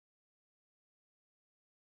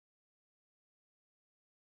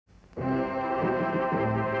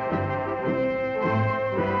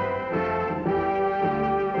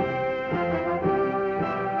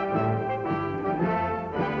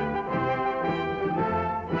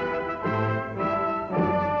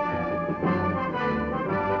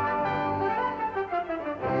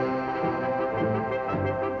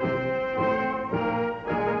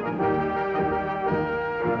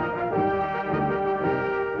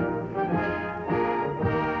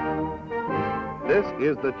This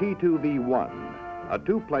is the T2V-1, a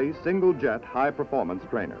two-place single-jet high-performance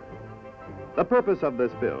trainer. The purpose of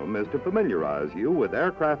this film is to familiarize you with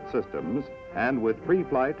aircraft systems and with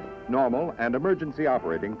pre-flight, normal, and emergency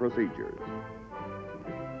operating procedures.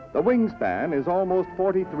 The wingspan is almost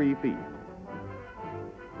 43 feet.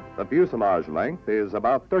 The fuselage length is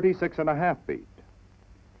about 36.5 feet.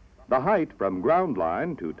 The height from ground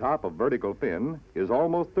line to top of vertical fin is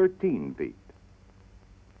almost 13 feet.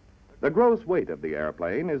 The gross weight of the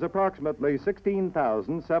airplane is approximately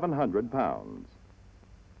 16,700 pounds.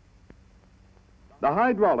 The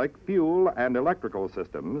hydraulic, fuel, and electrical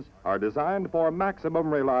systems are designed for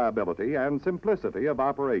maximum reliability and simplicity of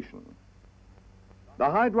operation. The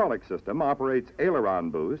hydraulic system operates aileron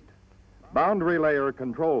boost, boundary layer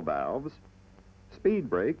control valves, speed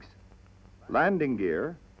brakes, landing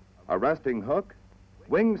gear, a resting hook,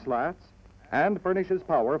 wing slats, and furnishes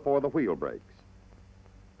power for the wheel brakes.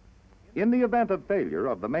 In the event of failure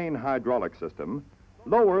of the main hydraulic system,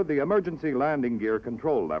 lower the emergency landing gear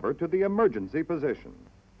control lever to the emergency position.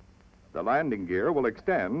 The landing gear will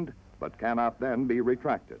extend, but cannot then be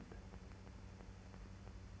retracted.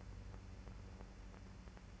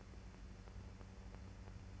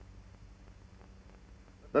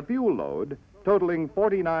 The fuel load, totaling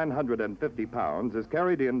 4,950 pounds, is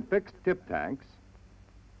carried in fixed tip tanks,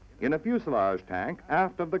 in a fuselage tank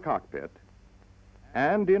aft of the cockpit,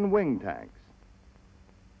 and in wing tanks.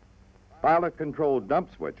 Pilot-controlled dump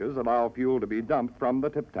switches allow fuel to be dumped from the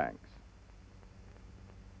tip tanks.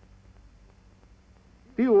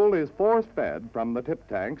 Fuel is force-fed from the tip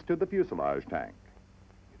tanks to the fuselage tank.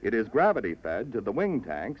 It is gravity-fed to the wing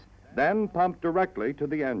tanks, then pumped directly to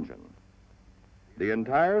the engine. The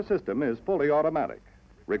entire system is fully automatic,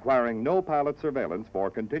 requiring no pilot surveillance for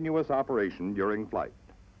continuous operation during flight.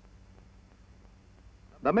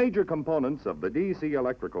 The major components of the DC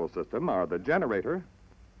electrical system are the generator,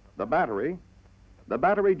 the battery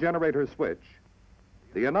generator switch,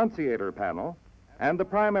 the annunciator panel, and the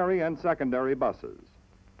primary and secondary buses.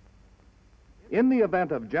 In the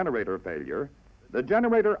event of generator failure, the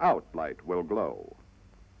generator out light will glow.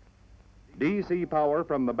 DC power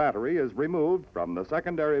from the battery is removed from the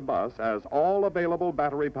secondary bus as all available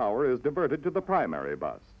battery power is diverted to the primary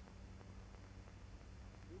bus.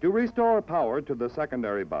 To restore power to the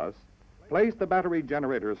secondary bus, place the battery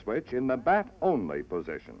generator switch in the bat-only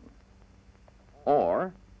position.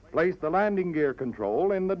 Or, place the landing gear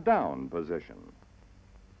control in the down position.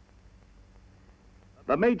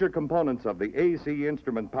 The major components of the AC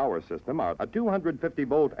instrument power system are a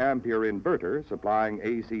 250-volt ampere inverter supplying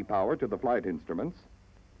AC power to the flight instruments,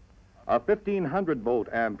 a 1,500-volt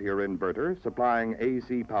ampere inverter supplying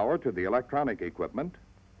AC power to the electronic equipment,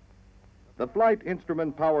 the flight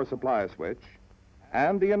instrument power supply switch,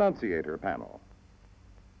 and the annunciator panel.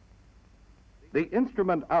 The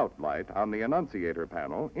instrument out light on the annunciator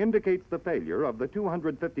panel indicates the failure of the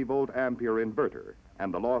 250-volt ampere inverter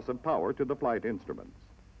and the loss of power to the flight instruments.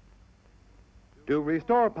 To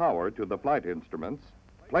restore power to the flight instruments,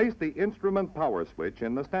 place the instrument power switch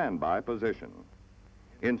in the standby position.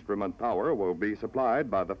 Instrument power will be supplied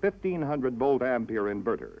by the 1,500-volt ampere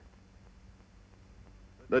inverter.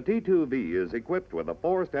 The T2V is equipped with a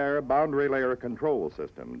forced air boundary layer control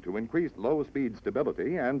system to increase low-speed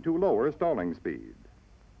stability and to lower stalling speed.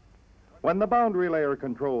 When the boundary layer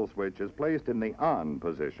control switch is placed in the on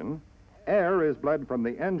position, air is bled from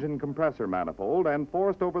the engine compressor manifold and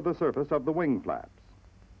forced over the surface of the wing flaps.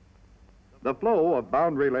 The flow of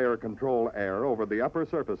boundary layer control air over the upper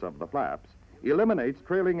surface of the flaps eliminates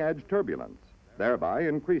trailing edge turbulence, thereby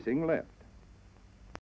increasing lift.